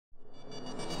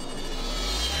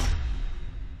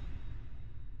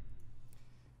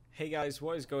Hey guys,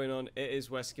 what is going on? It is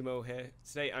Weskimo here.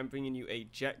 Today I'm bringing you a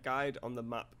Jett guide on the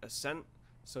map Ascent.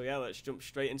 So yeah, let's jump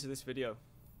straight into this video.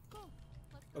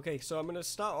 Okay, so I'm going to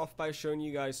start off by showing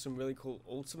you guys some really cool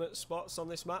ultimate spots on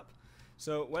this map.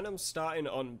 So when I'm starting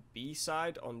on B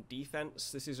side, on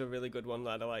defense, this is a really good one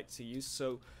that I like to use.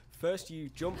 So first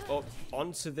you jump up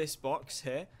onto this box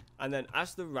here, and then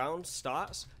as the round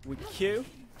starts, we Q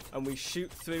and we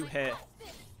shoot through here.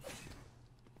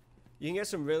 You can get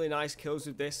some really nice kills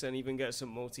with this and even get some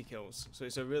multi-kills. So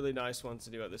it's a really nice one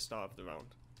to do at the start of the round.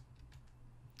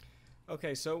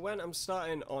 Okay, so when I'm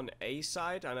starting on A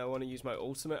side and I want to use my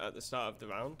ultimate at the start of the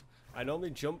round, I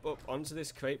normally jump up onto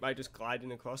this crate by just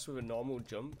gliding across with a normal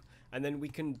jump. And then we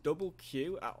can double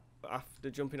Q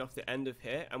after jumping off the end of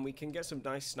here, and we can get some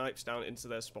nice snipes down into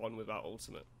their spawn with our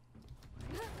ultimate.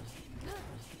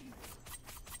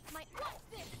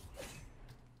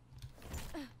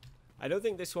 I don't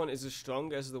think this one is as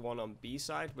strong as the one on B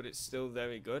side, but it's still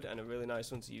very good and a really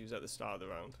nice one to use at the start of the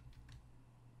round.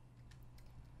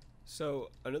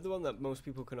 So another one that most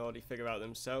people can already figure out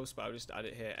themselves, but I'll just add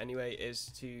it here anyway,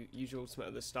 is to use your ultimate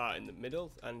at the start in the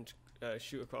middle and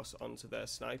shoot across onto their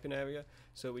sniping area.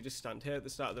 So we just stand here at the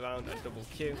start of the round and double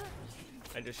Q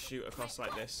and just shoot across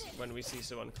like this when we see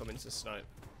someone coming to snipe.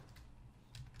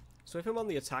 So if I'm on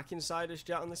the attacking side as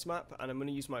Jett on this map and I'm going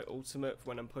to use my ultimate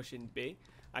when I'm pushing B,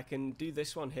 I can do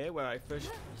this one here where I first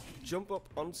jump up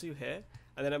onto here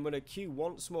and then I'm going to Q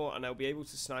once more and I'll be able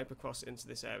to snipe across into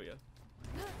this area.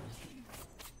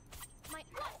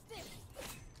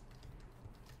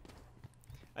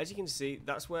 As you can see,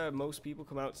 that's where most people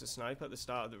come out to snipe at the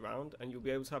start of the round, and you'll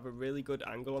be able to have a really good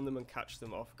angle on them and catch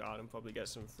them off guard and probably get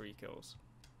some free kills.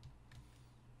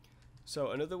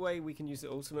 So another way we can use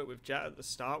the ultimate with Jett at the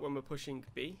start when we're pushing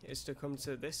B is to come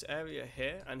to this area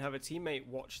here and have a teammate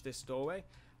watch this doorway.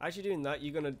 As you're doing that,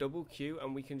 you're going to double Q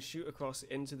and we can shoot across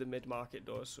into the mid-market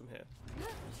doors from here.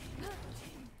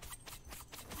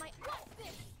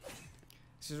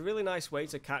 This is a really nice way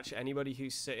to catch anybody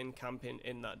who's sitting camping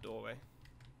in that doorway.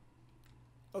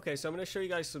 Okay, so I'm going to show you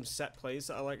guys some set plays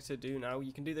that I like to do now.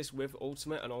 You can do this with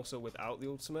ultimate and also without the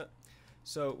ultimate.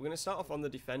 So we're going to start off on the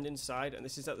defending side, and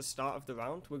this is at the start of the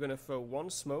round. We're going to throw one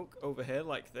smoke over here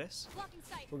like this.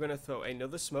 We're going to throw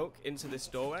another smoke into this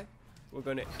doorway. We're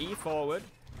going to E forward,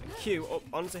 Q up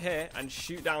onto here, and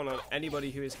shoot down on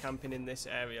anybody who is camping in this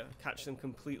area. Catch them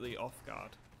completely off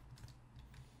guard.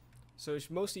 So as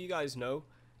most of you guys know,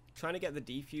 trying to get the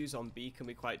defuse on B can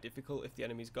be quite difficult if the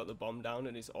enemy's got the bomb down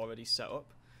and is already set up.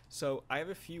 So I have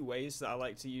a few ways that I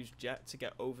like to use Jett to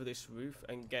get over this roof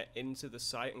and get into the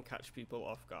site and catch people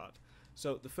off guard.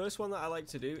 So the first one that I like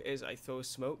to do is I throw a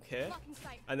smoke here,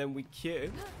 and then we Q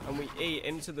and we E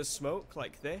into the smoke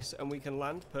like this, and we can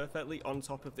land perfectly on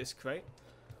top of this crate.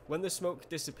 When the smoke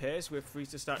disappears, we're free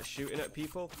to start shooting at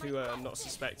people who are not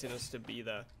suspecting us to be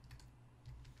there.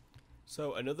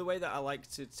 So another way that I like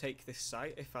to take this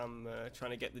site if I'm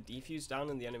trying to get the defuse down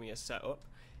and the enemy is set up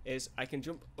is I can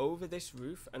jump over this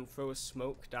roof and throw a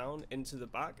smoke down into the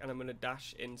back, and I'm going to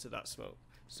dash into that smoke.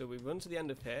 So we run to the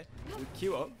end of here, we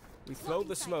queue up, we throw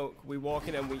the smoke, we walk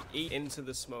in and we eat into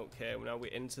the smoke here. Now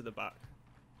we're into the back.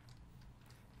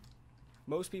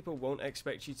 Most people won't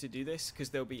expect you to do this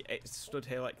because they'll be stood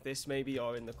here like this maybe,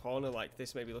 or in the corner like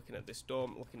this, maybe looking at this door,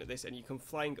 looking at this, and you come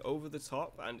flying over the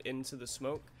top and into the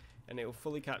smoke, and it will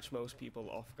fully catch most people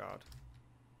off guard.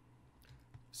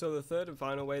 So the third and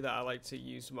final way that I like to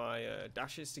use my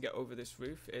dashes to get over this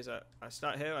roof is I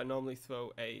start here. I normally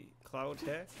throw a cloud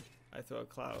here, I throw a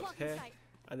cloud here,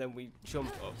 and then we jump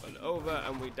up and over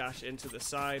and we dash into the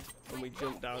side and we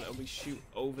jump down and we shoot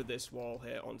over this wall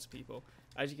here onto people.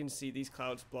 As you can see, these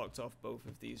clouds blocked off both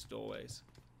of these doorways.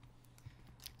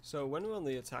 So when we're on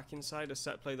the attacking side, a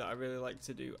set play that I really like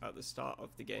to do at the start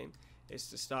of the game is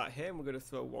to start here, and we're going to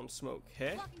throw one smoke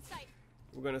here,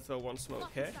 we're going to throw one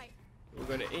smoke here, we're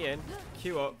going to E in,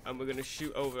 Q up, and we're going to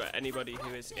shoot over anybody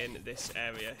who is in this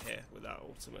area here with our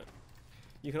ultimate.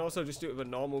 You can also just do it with a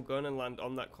normal gun and land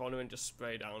on that corner and just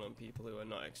spray down on people who are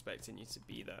not expecting you to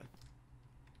be there.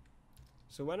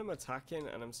 So when I'm attacking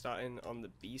and I'm starting on the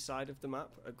B side of the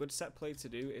map, a good set play to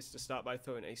do is to start by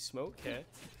throwing a smoke here.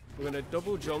 We're going to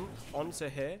double jump onto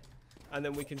here, and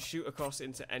then we can shoot across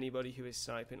into anybody who is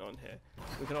sniping on here.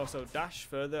 We can also dash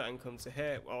further and come to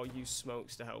here, or use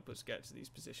smokes to help us get to these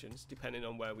positions, depending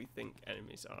on where we think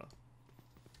enemies are.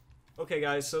 Okay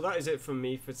guys, so that is it from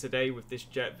me for today with this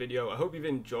Jett video. I hope you've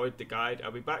enjoyed the guide.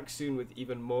 I'll be back soon with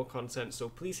even more content, so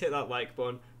please hit that like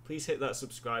button, please hit that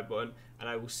subscribe button, and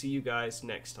I will see you guys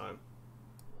next time.